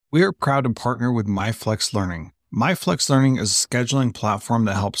We are proud to partner with MyFlex Learning. MyFlex Learning is a scheduling platform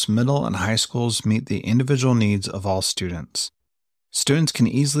that helps middle and high schools meet the individual needs of all students. Students can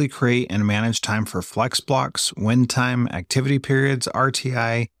easily create and manage time for flex blocks, win time, activity periods,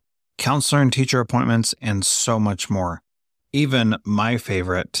 RTI, counselor and teacher appointments, and so much more. Even my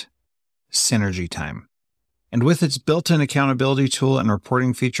favorite, synergy time. And with its built-in accountability tool and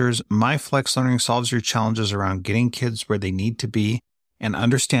reporting features, MyFlex Learning solves your challenges around getting kids where they need to be and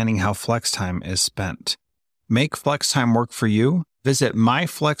understanding how flex time is spent. Make flex time work for you. Visit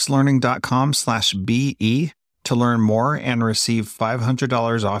myflexlearning.com/BE to learn more and receive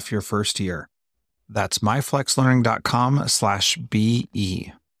 $500 off your first year. That's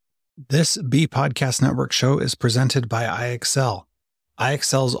myflexlearning.com/BE. This B Podcast Network show is presented by iExcel.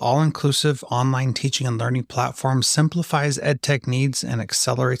 iExcel's all-inclusive online teaching and learning platform simplifies edtech needs and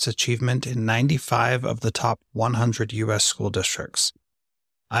accelerates achievement in 95 of the top 100 U.S. school districts.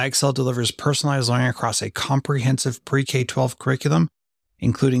 iExcel delivers personalized learning across a comprehensive pre-K-12 curriculum,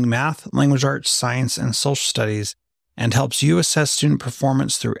 including math, language arts, science, and social studies, and helps you assess student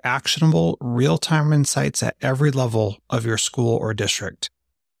performance through actionable, real-time insights at every level of your school or district.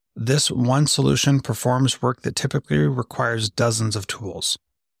 This one solution performs work that typically requires dozens of tools.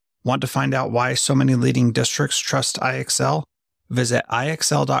 Want to find out why so many leading districts trust iExcel? Visit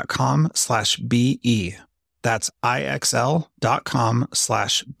iexcel.com/BE. That's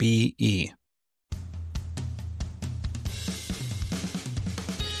iexcel.com/BE.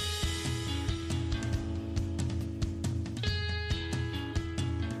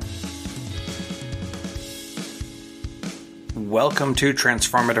 Welcome to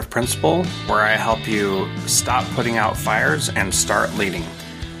Transformative Principal, where I help you stop putting out fires and start leading.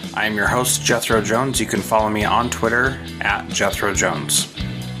 I am your host, Jethro Jones. You can follow me on Twitter at Jethro Jones.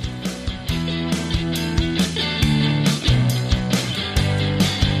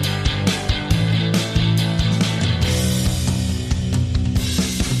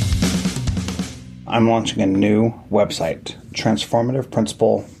 I'm launching a new website,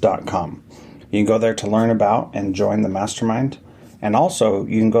 transformativeprincipal.com. You can go there to learn about and join the mastermind. And also,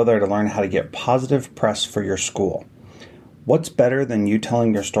 you can go there to learn how to get positive press for your school. What's better than you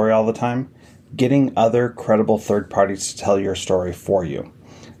telling your story all the time? Getting other credible third parties to tell your story for you.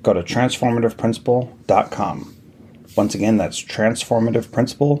 Go to transformativeprincipal.com. Once again, that's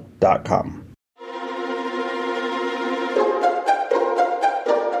transformativeprincipal.com.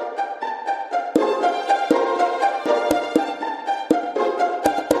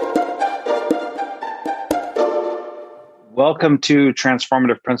 Welcome to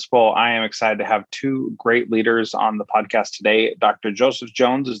Transformative Principal. I am excited to have two great leaders on the podcast today. Dr. Joseph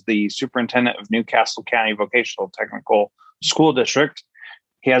Jones is the superintendent of Newcastle County Vocational Technical School District.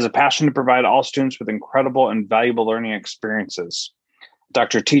 He has a passion to provide all students with incredible and valuable learning experiences.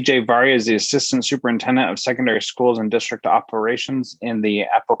 Dr. TJ Vari is the assistant superintendent of secondary schools and district operations in the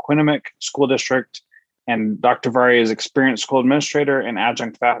Appoquinimink School District. And Dr. Vari is experienced school administrator and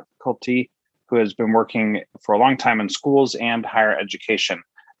adjunct faculty who has been working for a long time in schools and higher education.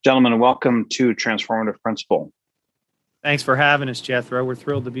 Gentlemen, welcome to Transformative Principal. Thanks for having us, Jethro. We're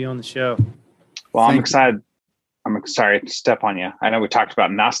thrilled to be on the show. Well, I'm excited. I'm sorry to step on you. I know we talked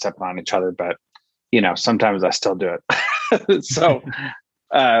about not stepping on each other, but sometimes I still do it. So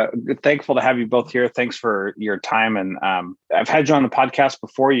thankful to have you both here. Thanks for your time. And I've had you on the podcast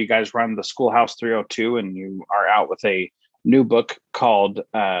before. You guys run the Schoolhouse 302, and you are out with a new book called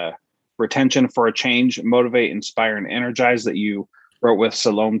Retention for a Change, Motivate, Inspire, and Energize that you wrote with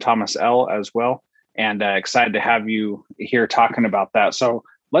Salome Thomas L. as well. And excited to have you here talking about that. So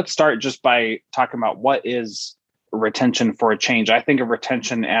let's start just by talking about what is retention for a change. I think of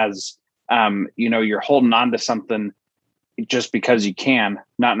retention as, you're holding on to something just because you can,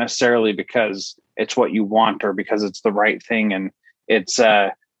 not necessarily because it's what you want or because it's the right thing. And it's,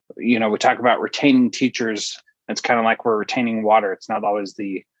 we talk about retaining teachers. It's kind of like we're retaining water. It's not always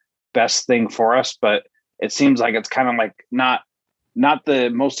the best thing for us, but it seems like it's kind of like not the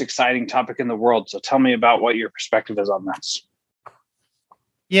most exciting topic in the world. So tell me about what your perspective is on this.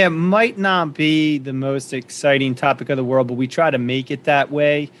 Yeah, it might not be the most exciting topic of the world, but we try to make it that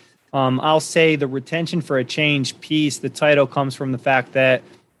way. I'll say the retention for a change piece, the title comes from the fact that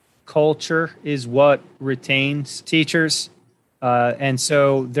culture is what retains teachers. And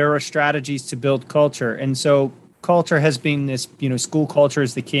so there are strategies to build culture. And so culture has been this, school culture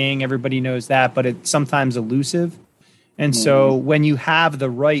is the king. Everybody knows that, but it's sometimes elusive. And so when you have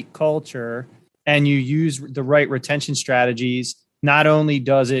the right culture and you use the right retention strategies, not only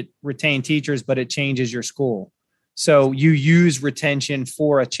does it retain teachers, but it changes your school. So you use retention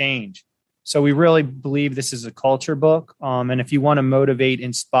for a change. So we really believe this is a culture book. And if you want to motivate,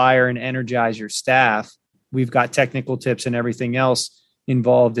 inspire, and energize your staff, we've got technical tips and everything else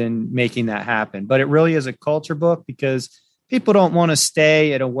involved in making that happen. But it really is a culture book because people don't want to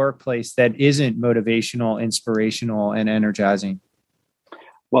stay at a workplace that isn't motivational, inspirational, and energizing.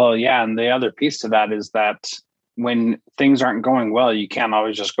 Well, yeah. And the other piece to that is that when things aren't going well, you can't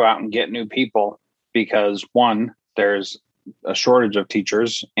always just go out and get new people because one, there's a shortage of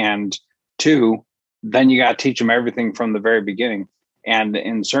teachers, and two, then you got to teach them everything from the very beginning. And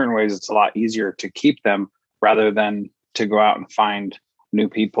in certain ways, it's a lot easier to keep them rather than to go out and find new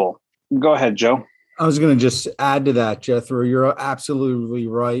people. Go ahead, Joe. I was going to just add to that, Jethro. You're absolutely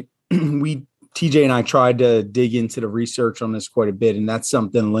right. TJ and I tried to dig into the research on this quite a bit, and that's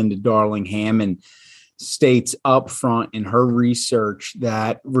something Linda Darling-Hammond states up front in her research,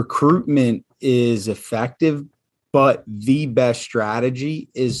 that recruitment is effective, but the best strategy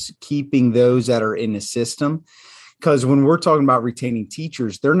is keeping those that are in the system. Because when we're talking about retaining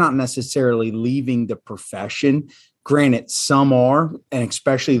teachers, they're not necessarily leaving the profession. Granted, some are, and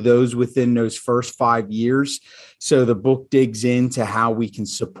especially those within those first 5 years. So the book digs into how we can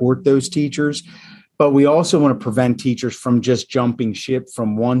support those teachers. But we also want to prevent teachers from just jumping ship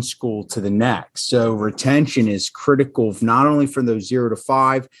from one school to the next. So retention is critical, not only for those 0 to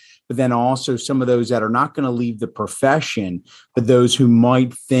 5, but then also some of those that are not going to leave the profession, but those who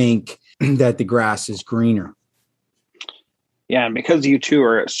might think that the grass is greener. Yeah, and because you two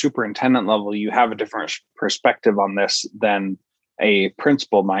are at superintendent level, you have a different perspective on this than a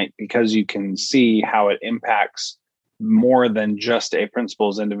principal might, because you can see how it impacts more than just a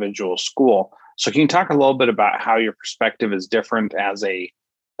principal's individual school. So can you talk a little bit about how your perspective is different as a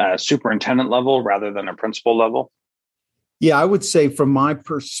superintendent level rather than a principal level? Yeah, I would say from my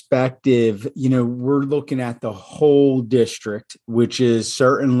perspective, we're looking at the whole district, which is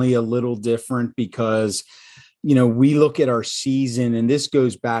certainly a little different because we look at our season, and this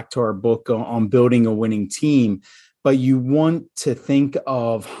goes back to our book on building a winning team, but you want to think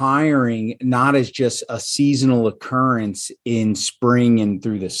of hiring not as just a seasonal occurrence in spring and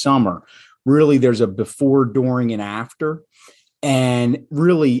through the summer. Really, there's a before, during, and after. And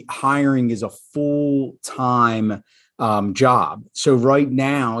really, hiring is a full-time job. So right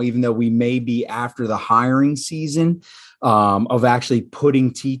now, even though we may be after the hiring season of actually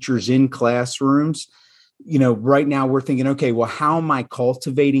putting teachers in classrooms, right now we're thinking, okay, well, how am I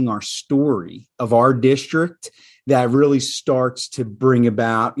cultivating our story of our district that really starts to bring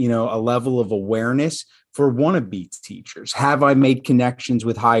about, a level of awareness for wannabe teachers? Have I made connections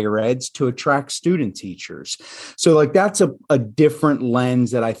with higher eds to attract student teachers? So that's a different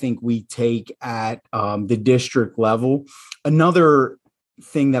lens that I think we take at the district level. Another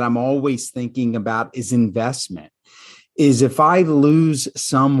thing that I'm always thinking about is investment. Is if I lose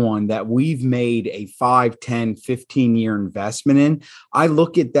someone that we've made a 5, 10, 15-year investment in, I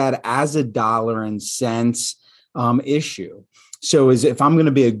look at that as a dollar and cents issue. So as if I'm going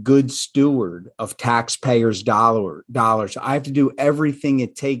to be a good steward of taxpayers' dollars, I have to do everything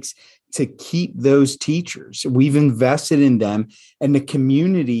it takes to keep those teachers. We've invested in them, and the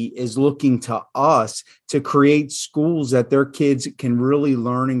community is looking to us to create schools that their kids can really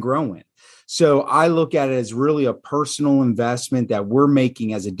learn and grow in. So I look at it as really a personal investment that we're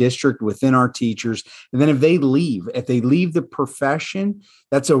making as a district within our teachers. And then if they leave the profession,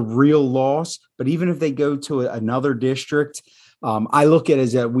 that's a real loss. But even if they go to another district, I look at it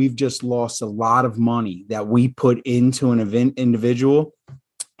as that we've just lost a lot of money that we put into an individual.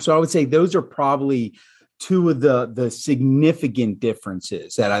 So I would say those are probably two of the significant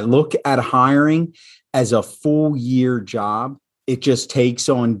differences, that I look at hiring as a full year job. It just takes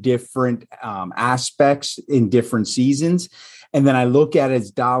on different aspects in different seasons. And then I look at it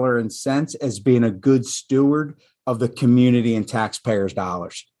as dollar and cents, as being a good steward of the community and taxpayers'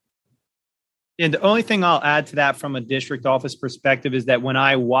 dollars. And the only thing I'll add to that from a district office perspective is that when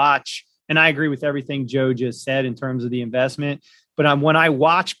I watch, and I agree with everything Joe just said in terms of the investment, but when I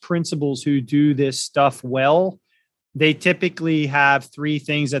watch principals who do this stuff well, they typically have three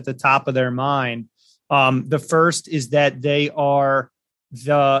things at the top of their mind. The first is that they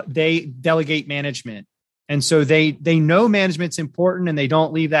delegate management. And so they know management's important, and they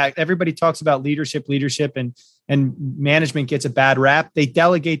don't leave that. Everybody talks about leadership and management gets a bad rap. They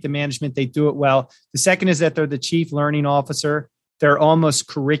delegate the management. They do it well. The second is that they're the chief learning officer. They're almost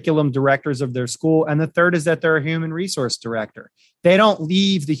curriculum directors of their school. And the third is that they're a human resource director. They don't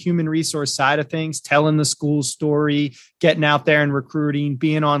leave the human resource side of things, telling the school story, getting out there and recruiting,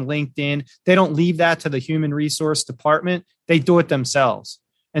 being on LinkedIn. They don't leave that to the human resource department. They do it themselves.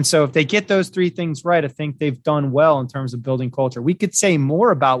 And so if they get those three things right, I think they've done well in terms of building culture. We could say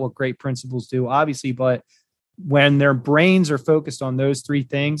more about what great principals do, obviously, but when their brains are focused on those three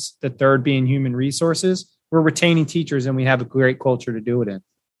things, the third being human resources, we're retaining teachers and we have a great culture to do it in.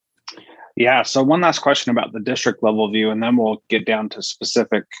 Yeah. So one last question about the district level view, and then we'll get down to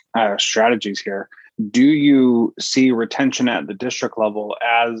specific strategies here. Do you see retention at the district level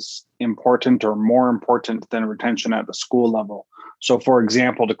as important or more important than retention at the school level? So, for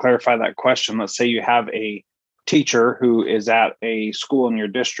example, to clarify that question, let's say you have a teacher who is at a school in your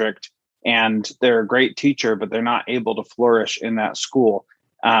district and they're a great teacher, but they're not able to flourish in that school.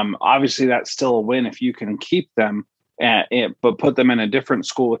 Obviously, that's still a win if you can keep them, but put them in a different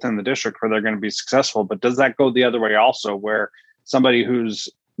school within the district where they're going to be successful. But does that go the other way also, where somebody who's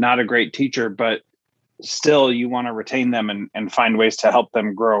not a great teacher, but still you want to retain them and find ways to help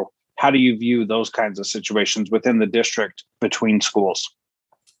them grow? How do you view those kinds of situations within the district between schools?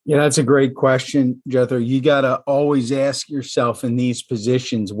 Yeah, that's a great question, Jethro. You got to always ask yourself in these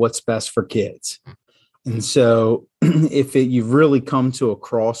positions, what's best for kids? And so if you've really come to a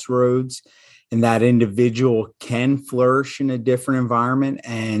crossroads and that individual can flourish in a different environment.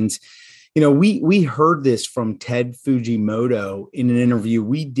 And, we heard this from Ted Fujimoto in an interview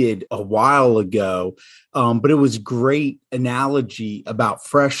we did a while ago, but it was great analogy about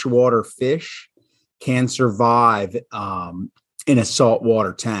freshwater fish can survive in a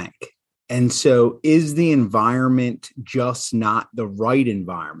saltwater tank. And so is the environment just not the right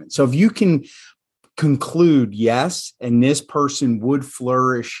environment? So if you can conclude, yes, and this person would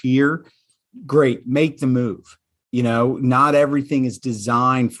flourish here, great, make the move. Not everything is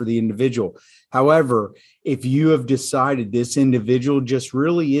designed for the individual. However, if you have decided this individual just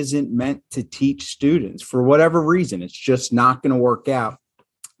really isn't meant to teach students for whatever reason, it's just not going to work out,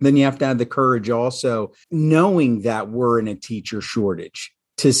 then you have to have the courage also, knowing that we're in a teacher shortage,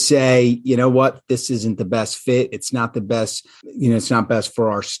 to say, you know what, this isn't the best fit. It's not the best, it's not best for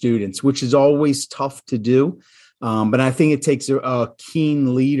our students, which is always tough to do. But I think it takes a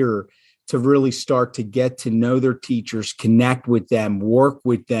keen leader to really start to get to know their teachers, connect with them, work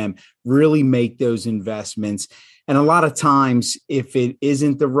with them, really make those investments. And a lot of times, if it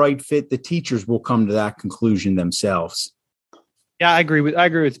isn't the right fit, the teachers will come to that conclusion themselves. Yeah, I agree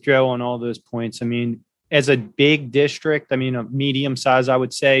with Joe on all those points. I mean, as a big district, a medium size, I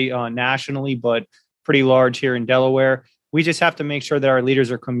would say nationally, but pretty large here in Delaware, we just have to make sure that our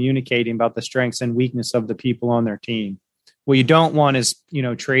leaders are communicating about the strengths and weakness of the people on their team. What you don't want is,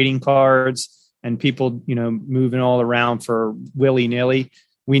 trading cards and people, moving all around for willy-nilly.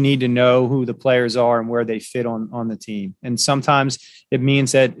 We need to know who the players are and where they fit on the team. And sometimes it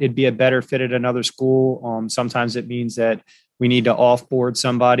means that it'd be a better fit at another school. Sometimes it means that we need to offboard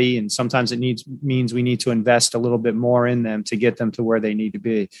somebody, and sometimes it means we need to invest a little bit more in them to get them to where they need to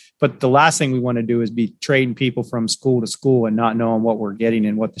be. But the last thing we want to do is be trading people from school to school and not knowing what we're getting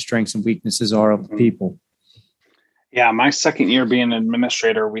and what the strengths and weaknesses are of the people. Yeah, my second year being an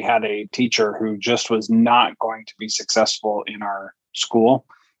administrator, we had a teacher who just was not going to be successful in our school,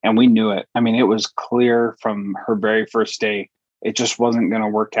 and we knew it. It was clear from her very first day. It just wasn't going to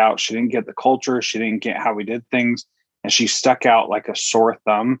work out. She didn't get the culture. She didn't get how we did things. And she stuck out like a sore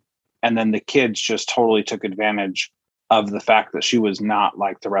thumb. And then the kids just totally took advantage of the fact that she was not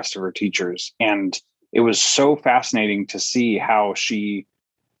like the rest of her teachers. And it was so fascinating to see how she,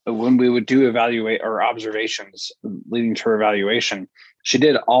 when we would do evaluate or observations leading to her evaluation, she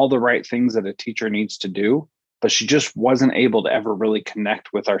did all the right things that a teacher needs to do, but she just wasn't able to ever really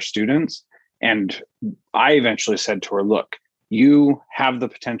connect with our students. And I eventually said to her, look, you have the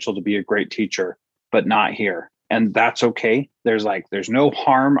potential to be a great teacher, but not here. And that's okay. There's no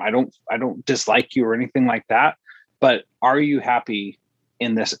harm. I don't dislike you or anything like that. But are you happy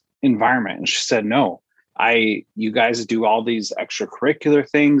in this environment? And she said, no, you guys do all these extracurricular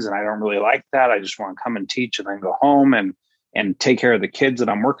things and I don't really like that. I just want to come and teach and then go home and take care of the kids that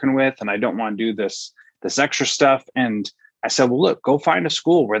I'm working with. And I don't want to do this extra stuff. And I said, well, look, go find a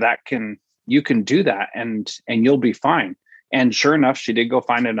school where you can do that and you'll be fine. And sure enough, she did go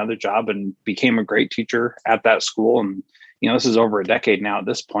find another job and became a great teacher at that school. And, this is over a decade now at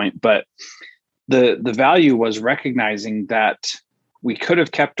this point. But the value was recognizing that we could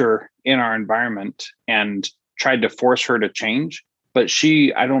have kept her in our environment and tried to force her to change. But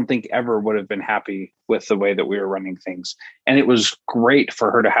she, I don't think, ever would have been happy with the way that we were running things. And it was great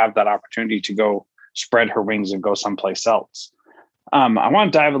for her to have that opportunity to go spread her wings and go someplace else. I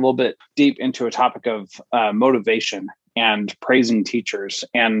want to dive a little bit deep into a topic of motivation and praising teachers.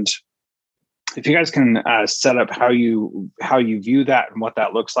 And if you guys can set up how you view that and what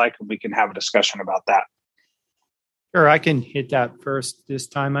that looks like, and we can have a discussion about that. Sure, I can hit that first this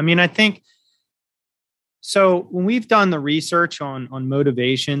time. I mean, I think so. When we've done the research on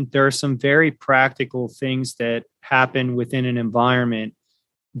motivation, there are some very practical things that happen within an environment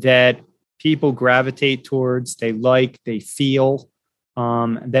that people gravitate towards, they feel,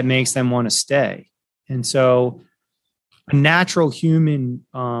 that makes them want to stay. And so, a natural human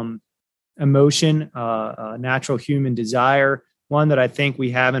emotion, a natural human desire, one that I think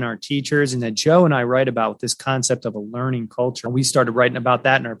we have in our teachers and that Joe and I write about, this concept of a learning culture. We started writing about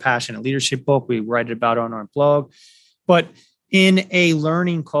that in our Passionate Leadership book. We write about it on our blog. But in a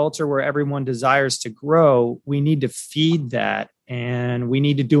learning culture where everyone desires to grow, we need to feed that, and we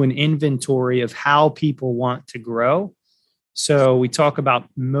need to do an inventory of how people want to grow. So we talk about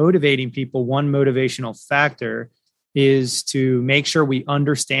motivating people. One motivational factor is to make sure we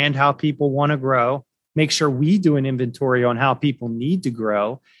understand how people want to grow, make sure we do an inventory on how people need to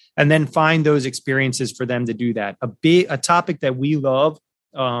grow, and then find those experiences for them to do that. A topic that we love,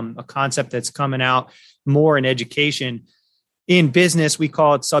 a concept that's coming out more in education. In business, we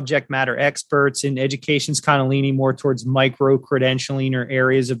call it subject matter experts. In education's kind of leaning more towards micro credentialing or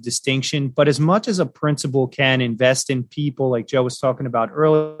areas of distinction. But as much as a principal can invest in people, like Joe was talking about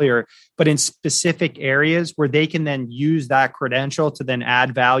earlier, but in specific areas where they can then use that credential to then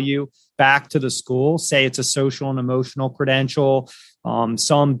add value back to the school, say it's a social and emotional credential,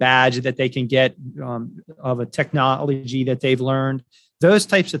 some badge that they can get of a technology that they've learned. Those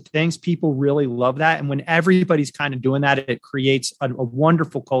types of things, people really love that. And when everybody's kind of doing that, it creates a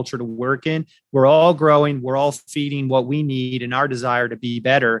wonderful culture to work in. We're all growing. We're all feeding what we need and our desire to be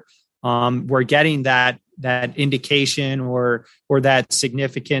better. We're getting that indication or that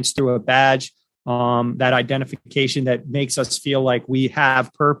significance through a badge, that identification that makes us feel like we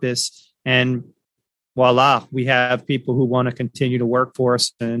have purpose. And voila, we have people who want to continue to work for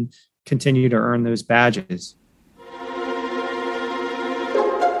us and continue to earn those badges.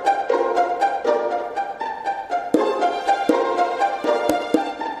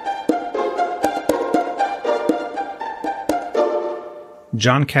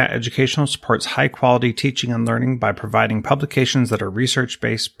 John Catt Educational supports high-quality teaching and learning by providing publications that are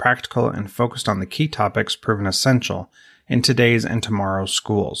research-based, practical, and focused on the key topics proven essential in today's and tomorrow's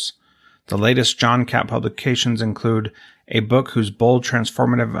schools. The latest John Catt publications include a book whose bold,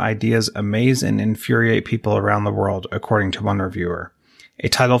 transformative ideas amaze and infuriate people around the world, according to one reviewer, a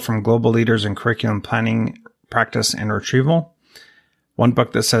title from global leaders in curriculum planning, practice, and retrieval, one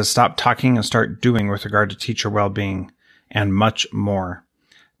book that says stop talking and start doing with regard to teacher well-being, and much more.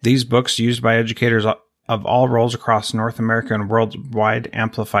 These books, used by educators of all roles across North America and worldwide,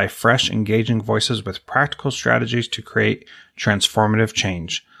 amplify fresh, engaging voices with practical strategies to create transformative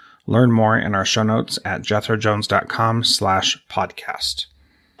change. Learn more in our show notes at jethrojones.com/podcast.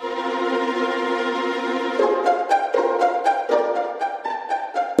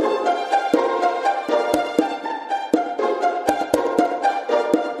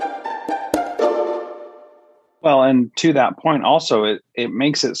 Well, and to that point also, it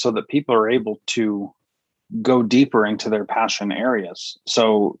makes it so that people are able to go deeper into their passion areas.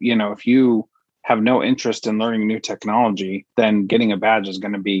 So, if you have no interest in learning new technology, then getting a badge is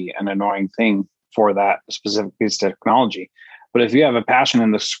going to be an annoying thing for that specific piece of technology. But if you have a passion in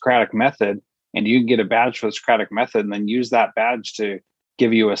the Socratic method and you get a badge for the Socratic method and then use that badge to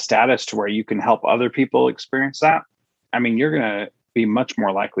give you a status to where you can help other people experience that, I mean, you're going to be much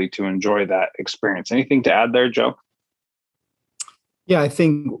more likely to enjoy that experience. Anything to add there, Joe? Yeah, I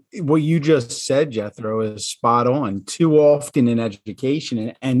think what you just said, Jethro, is spot on. Too often in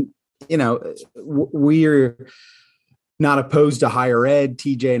education, and we're not opposed to higher ed.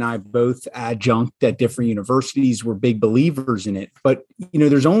 TJ and I both adjunct at different universities. We're big believers in it. But,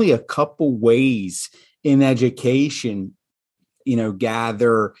 there's only a couple ways in education,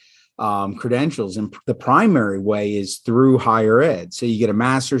 gather credentials. And the primary way is through higher ed. So you get a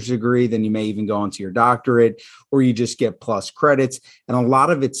master's degree, then you may even go into your doctorate, or you just get plus credits. And a lot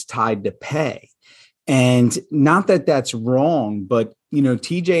of it's tied to pay. And not that that's wrong, but,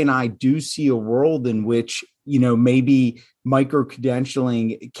 TJ and I do see a world in which, maybe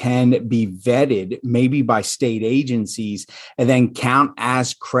micro-credentialing can be vetted, maybe by state agencies, and then count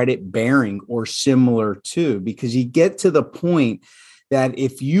as credit bearing or similar to, because you get to the point that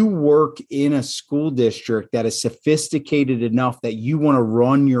if you work in a school district that is sophisticated enough that you want to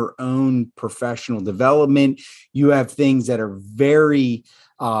run your own professional development, you have things that are very,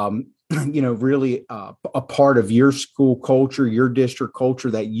 really a part of your school culture, your district culture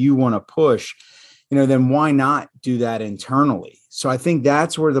that you want to push, then why not do that internally? So I think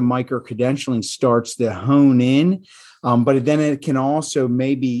that's where the micro-credentialing starts to hone in. But then it can also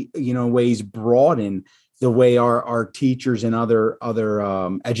maybe, ways broaden the way our teachers and other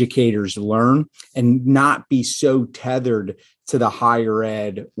educators learn, and not be so tethered to the higher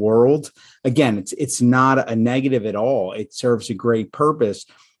ed world. Again, it's not a negative at all. It serves a great purpose.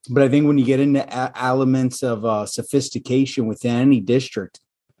 But I think when you get into elements of sophistication within any district,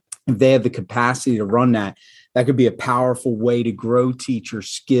 if they have the capacity to run that, that could be a powerful way to grow teacher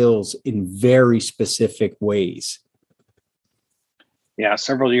skills in very specific ways. Yeah,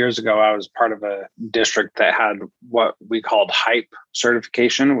 several years ago, I was part of a district that had what we called HYPE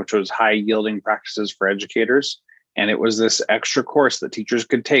certification, which was high yielding practices for educators. And it was this extra course that teachers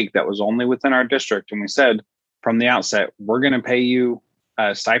could take that was only within our district. And we said from the outset, we're going to pay you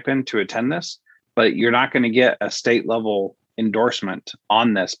a stipend to attend this, but you're not going to get a state level endorsement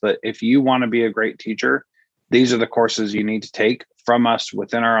on this. But if you want to be a great teacher, these are the courses you need to take from us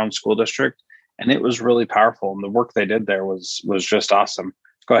within our own school district. And it was really powerful. And the work they did there was just awesome.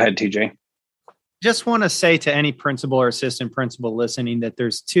 Go ahead, TJ. Just want to say to any principal or assistant principal listening that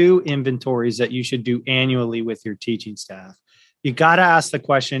there's 2 inventories that you should do annually with your teaching staff. You got to ask the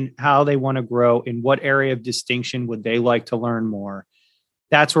question how they want to grow, in what area of distinction would they like to learn more.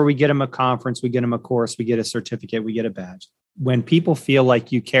 That's where we get them a conference, we get them a course, we get a certificate, we get a badge. When people feel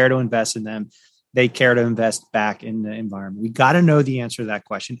like you care to invest in them, they care to invest back in the environment. We got to know the answer to that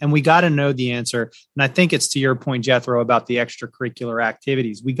question. And we got to know the answer. And I think it's to your point, Jethro, about the extracurricular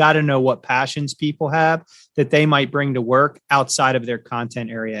activities. We got to know what passions people have that they might bring to work outside of their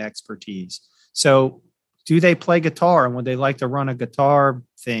content area expertise. So do they play guitar, and would they like to run a guitar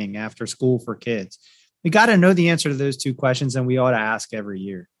thing after school for kids? We got to know the answer to those 2 questions, and we ought to ask every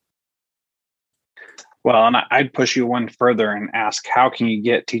year. Well, and I'd push you one further and ask, how can you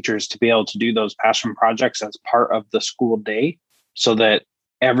get teachers to be able to do those passion projects as part of the school day so that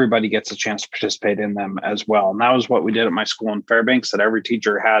everybody gets a chance to participate in them as well? And that was what we did at my school in Fairbanks, that every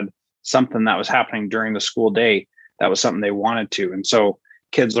teacher had something that was happening during the school day that was something they wanted to. And so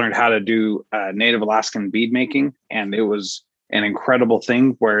kids learned how to do Native Alaskan bead making. And it was an incredible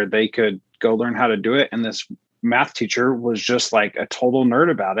thing where they could go learn how to do it. And this math teacher was just like a total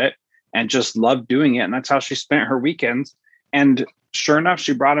nerd about it and just loved doing it. And that's how she spent her weekends. And sure enough,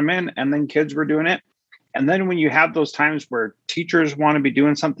 she brought them in, and then kids were doing it. And then when you have those times where teachers want to be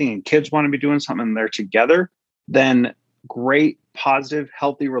doing something and kids want to be doing something and they're together, then great, positive,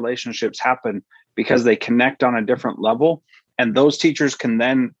 healthy relationships happen because they connect on a different level. And those teachers can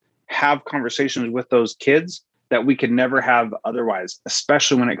then have conversations with those kids that we could never have otherwise,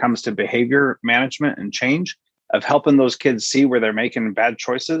 especially when it comes to behavior management and change, of helping those kids see where they're making bad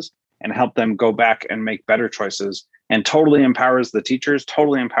choices and help them go back and make better choices, and totally empowers the teachers,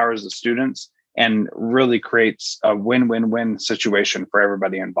 totally empowers the students, and really creates a win-win-win situation for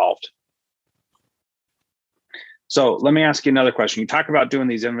everybody involved. So let me ask you another question. You talk about doing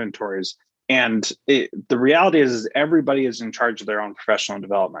these inventories, and the reality is everybody is in charge of their own professional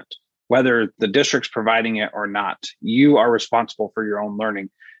development, whether the district's providing it or not. You are responsible for your own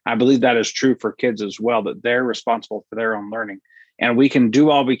learning. I believe that is true for kids as well, that they're responsible for their own learning. And we can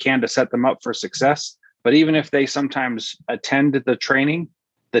do all we can to set them up for success. But even if they sometimes attend the training,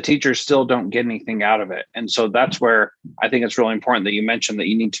 the teachers still don't get anything out of it. And so that's where I think it's really important that you mentioned that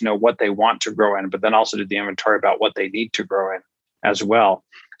you need to know what they want to grow in, but then also do the inventory about what they need to grow in as well.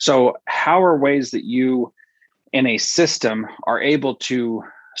 So how are ways that you in a system are able to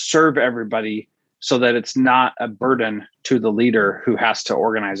serve everybody so that it's not a burden to the leader who has to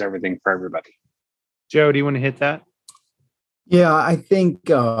organize everything for everybody? Joe, do you want to hit that? Yeah, I think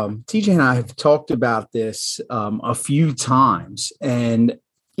TJ and I have talked about this a few times, and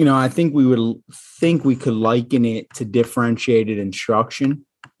I think we could liken it to differentiated instruction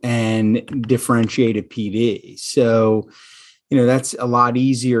and differentiated PD. So, that's a lot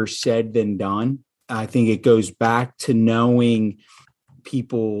easier said than done. I think it goes back to knowing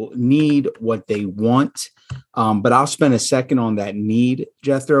people need what they want. But I'll spend a second on that need,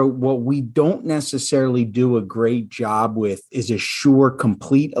 Jethro. What we don't necessarily do a great job with is assure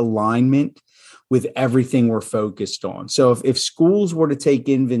complete alignment with everything we're focused on. So if schools were to take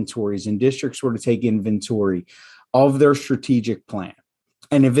inventories and districts were to take inventory of their strategic plan,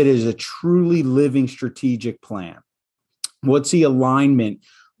 and if it is a truly living strategic plan, what's the alignment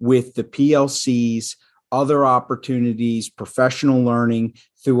with the PLCs, other opportunities, professional learning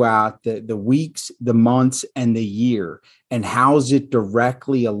throughout the weeks, the months, and the year, and how's it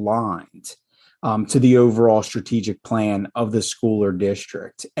directly aligned to the overall strategic plan of the school or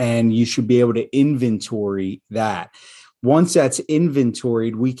district? And you should be able to inventory that. Once that's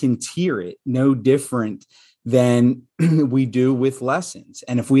inventoried, we can tier it no different than we do with lessons.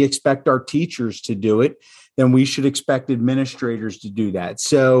 And if we expect our teachers to do it, then we should expect administrators to do that.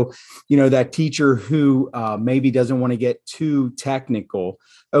 So, that teacher who maybe doesn't want to get too technical,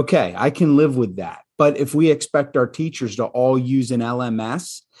 okay, I can live with that. But if we expect our teachers to all use an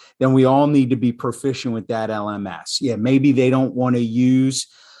LMS, then we all need to be proficient with that LMS. Yeah, maybe they don't want to use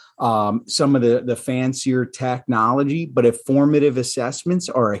some of the fancier technology, but if formative assessments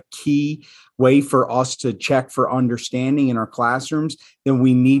are a key way for us to check for understanding in our classrooms, then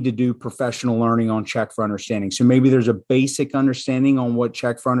we need to do professional learning on check for understanding. So maybe there's a basic understanding on what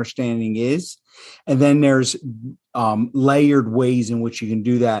check for understanding is, and then there's layered ways in which you can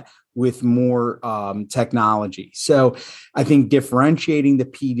do that with more technology. So I think differentiating the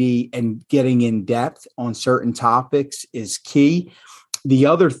PD and getting in depth on certain topics is key. The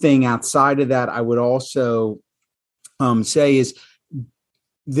other thing outside of that, I would also say is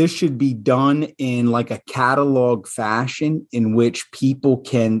this should be done in like a catalog fashion in which people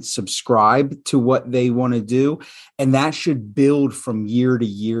can subscribe to what they want to do. And that should build from year to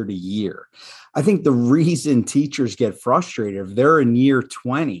year to year. I think the reason teachers get frustrated, if they're in year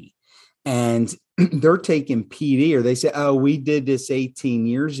 20 and they're taking PD, or they say, oh, we did this 18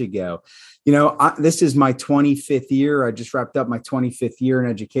 years ago. This is my 25th year. I just wrapped up my 25th year in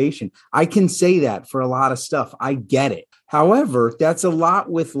education. I can say that for a lot of stuff. I get it. However, that's a lot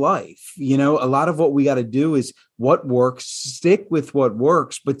with life. A lot of what we got to do is what works, stick with what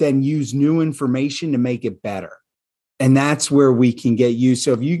works, but then use new information to make it better. And that's where we can get you.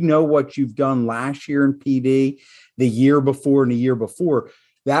 So if you know what you've done last year in PD, the year before and the year before,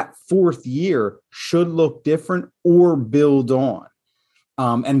 that fourth year should look different or build on.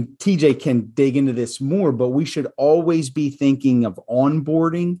 And TJ can dig into this more, but we should always be thinking of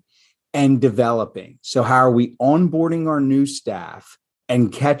onboarding and developing. So how are we onboarding our new staff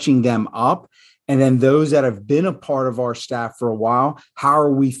and catching them up? And then those that have been a part of our staff for a while, how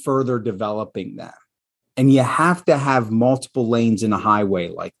are we further developing them? And you have to have multiple lanes in a highway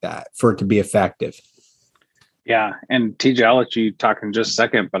like that for it to be effective. Yeah. And TJ, I'll let you talk in just a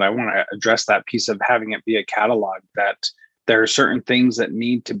second, but I want to address that piece of having it be a catalog, that there are certain things that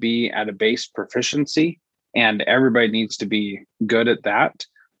need to be at a base proficiency, and everybody needs to be good at that.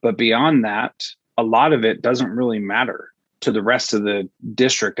 But beyond that, a lot of it doesn't really matter to the rest of the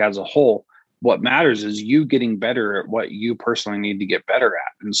district as a whole. What matters is you getting better at what you personally need to get better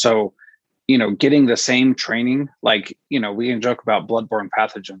at. And so, getting the same training, like, we can joke about bloodborne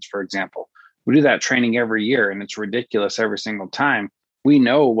pathogens, for example. We do that training every year, and it's ridiculous every single time. We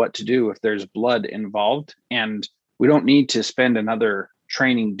know what to do if there's blood involved, and we don't need to spend another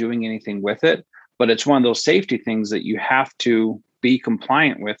training doing anything with it. But it's one of those safety things that you have to be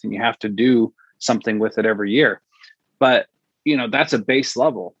compliant with, and you have to do something with it every year. But, that's a base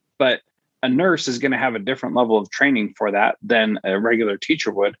level. But a nurse is going to have a different level of training for that than a regular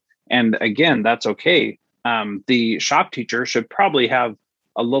teacher would. And again, that's okay. The shop teacher should probably have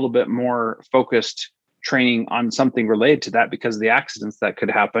a little bit more focused training on something related to that because of the accidents that could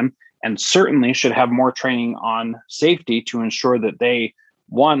happen, and certainly should have more training on safety to ensure that they,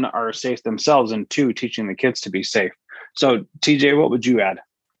 one, are safe themselves, and two, teaching the kids to be safe. So TJ, what would you add?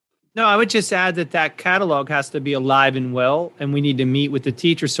 No, I would just add that catalog has to be alive and well, and we need to meet with the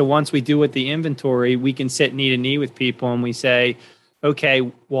teacher. So once we do with the inventory, we can sit knee to knee with people and we say, okay,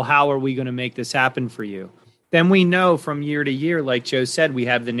 well, how are we going to make this happen for you? Then we know from year to year, like Joe said, we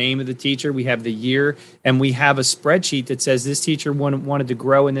have the name of the teacher, we have the year, and we have a spreadsheet that says this teacher wanted to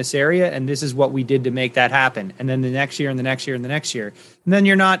grow in this area, and this is what we did to make that happen. And then the next year and the next year and the next year. And then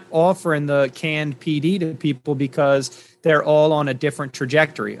you're not offering the canned PD to people because they're all on a different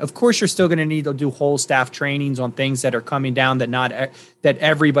trajectory. Of course, you're still going to need to do whole staff trainings on things that are coming down that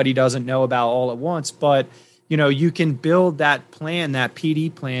everybody doesn't know about all at once, but you can build that plan, that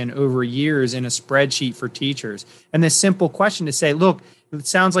PD plan over years in a spreadsheet for teachers. And the simple question to say, look, it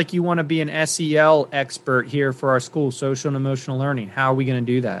sounds like you want to be an SEL expert here for our school, social and emotional learning. How are we going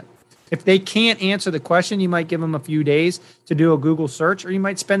to do that? If they can't answer the question, you might give them a few days to do a Google search, or you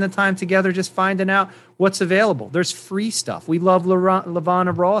might spend the time together just finding out what's available. There's free stuff. We love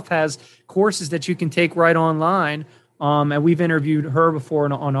LaVonna Roth has courses that you can take right online. And we've interviewed her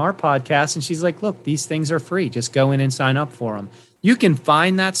before on our podcast, and she's like, look, these things are free. Just go in and sign up for them. You can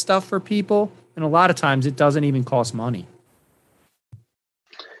find that stuff for people, and a lot of times it doesn't even cost money.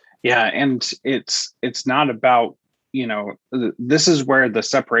 Yeah, and it's not about, this is where the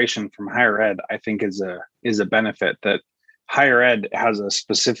separation from higher ed, I think, is a benefit, that higher ed has a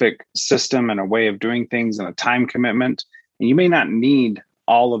specific system and a way of doing things and a time commitment. And you may not need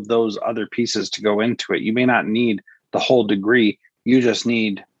all of those other pieces to go into it. You may not need the whole degree. You just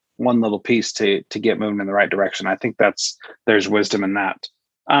need one little piece to get moving in the right direction. I think there's wisdom in that.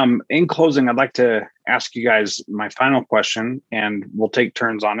 In closing, I'd like to ask you guys my final question, and we'll take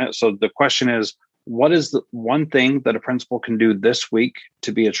turns on it. So the question is, what is the one thing that a principal can do this week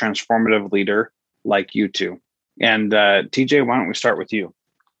to be a transformative leader like you two? And TJ, why don't we start with you?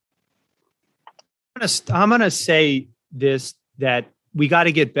 I'm going to say this, that we got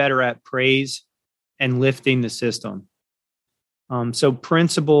to get better at praise and lifting the system. So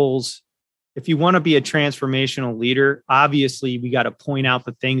principals, if you want to be a transformational leader, obviously we got to point out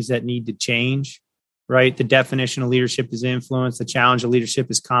the things that need to change, right? The definition of leadership is influence. The challenge of leadership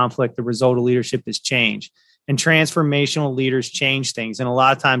is conflict. The result of leadership is change. And transformational leaders change things. And a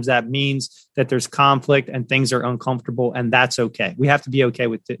lot of times that means that there's conflict and things are uncomfortable, and that's okay. We have to be okay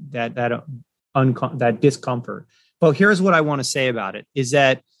with that discomfort. But here's what I want to say about it is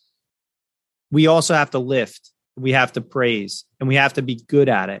that we also have to lift, we have to praise, and we have to be good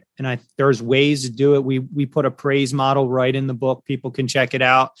at it. And there's ways to do it. We put a praise model right in the book. People can check it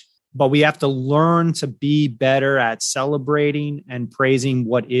out. But we have to learn to be better at celebrating and praising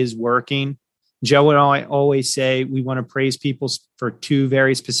what is working. Joe and I always say we want to praise people for two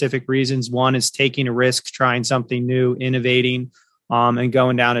very specific reasons. One is taking a risk, trying something new, innovating, and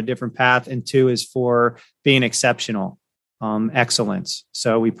going down a different path. And two is for being exceptional, excellence.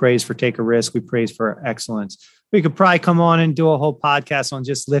 So we praise for take a risk. We praise for excellence. We could probably come on and do a whole podcast on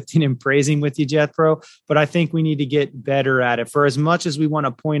just lifting and praising with you, Jethro. But I think we need to get better at it. For as much as we want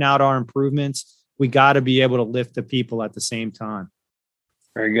to point out our improvements, we got to be able to lift the people at the same time.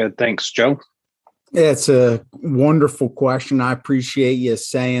 Very good. Thanks, Joe. It's a wonderful question. I appreciate you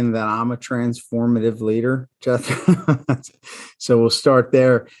saying that I'm a transformative leader, Jethro. So we'll start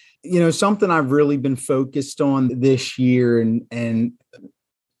there. Something I've really been focused on this year, and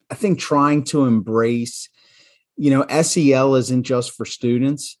I think trying to embrace, SEL isn't just for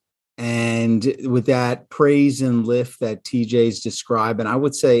students. And with that praise and lift that TJ's describing, I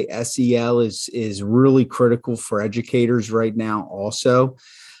would say SEL is really critical for educators right now also.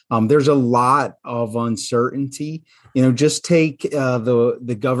 There's a lot of uncertainty. Just take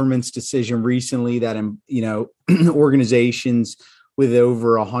the government's decision recently that, organizations with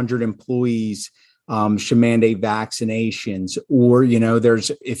over 100 employees should mandate vaccinations, or,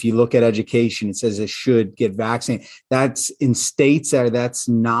 if you look at education, it says it should get vaccinated. That's in states that's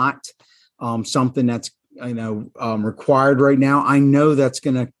not something that's required right now. I know that's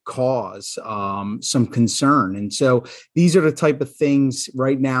going to cause some concern. And so these are the type of things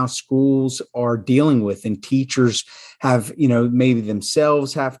right now schools are dealing with, and teachers have, maybe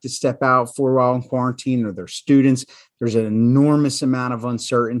themselves have to step out for a while in quarantine, or their students. There's an enormous amount of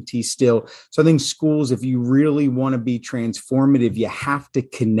uncertainty still. So I think schools, if you really want to be transformative, you have to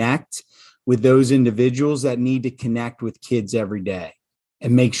connect with those individuals that need to connect with kids every day,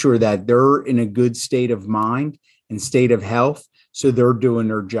 and make sure that they're in a good state of mind and state of health, so they're doing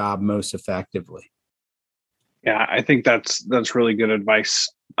their job most effectively. Yeah, I think that's really good advice.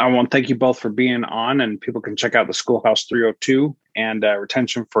 I want to thank you both for being on, and people can check out the Schoolhouse 302 and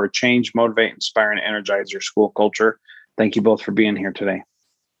Retention for a Change, Motivate, Inspire, and Energize Your School Culture. Thank you both for being here today.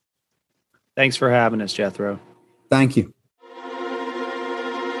 Thanks for having us, Jethro. Thank you.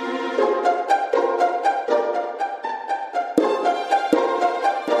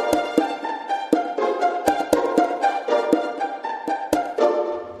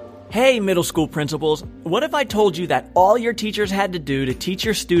 Hey, middle school principals, what if I told you that all your teachers had to do to teach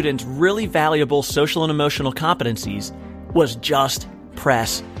your students really valuable social and emotional competencies was just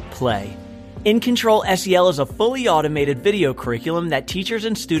press play? In Control SEL is a fully automated video curriculum that teachers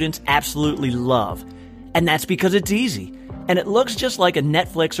and students absolutely love. And that's because it's easy, and it looks just like a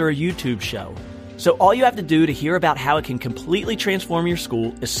Netflix or a YouTube show. So all you have to do to hear about how it can completely transform your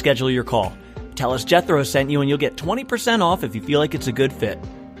school is schedule your call. Tell us Jethro sent you, and you'll get 20% off if you feel like it's a good fit.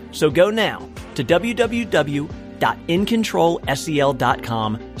 So go now to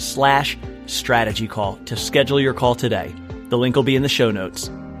www.incontrolsel.com/strategy call to schedule your call today. The link will be in the show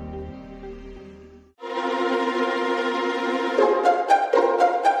notes.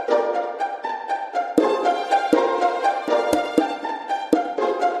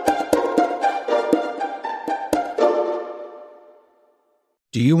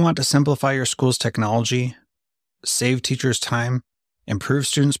 Do you want to simplify your school's technology, save teachers time, improve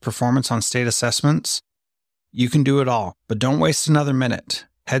students' performance on state assessments? You can do it all, but don't waste another minute.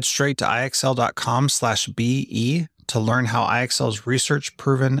 Head straight to ixl.com/BE to learn how IXL's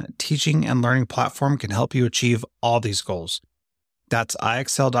research-proven teaching and learning platform can help you achieve all these goals. That's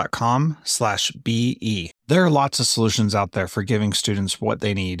ixl.com/BE. There are lots of solutions out there for giving students what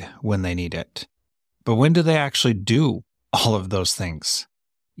they need when they need it. But when do they actually do all of those things?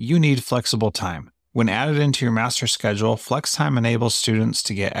 You need flexible time. When added into your master schedule, FlexTime enables students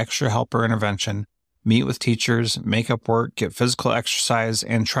to get extra help or intervention, meet with teachers, make up work, get physical exercise,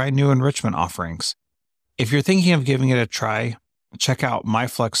 and try new enrichment offerings. If you're thinking of giving it a try, check out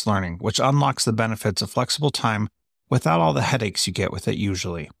MyFlex Learning, which unlocks the benefits of flexible time without all the headaches you get with it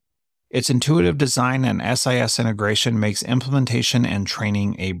usually. Its intuitive design and SIS integration makes implementation and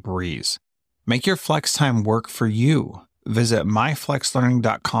training a breeze. Make your flex time work for you. Visit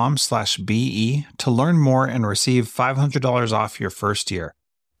myflexlearning.com/BE to learn more and receive $500 off your first year.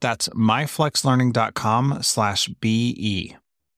 That's myflexlearning.com/BE.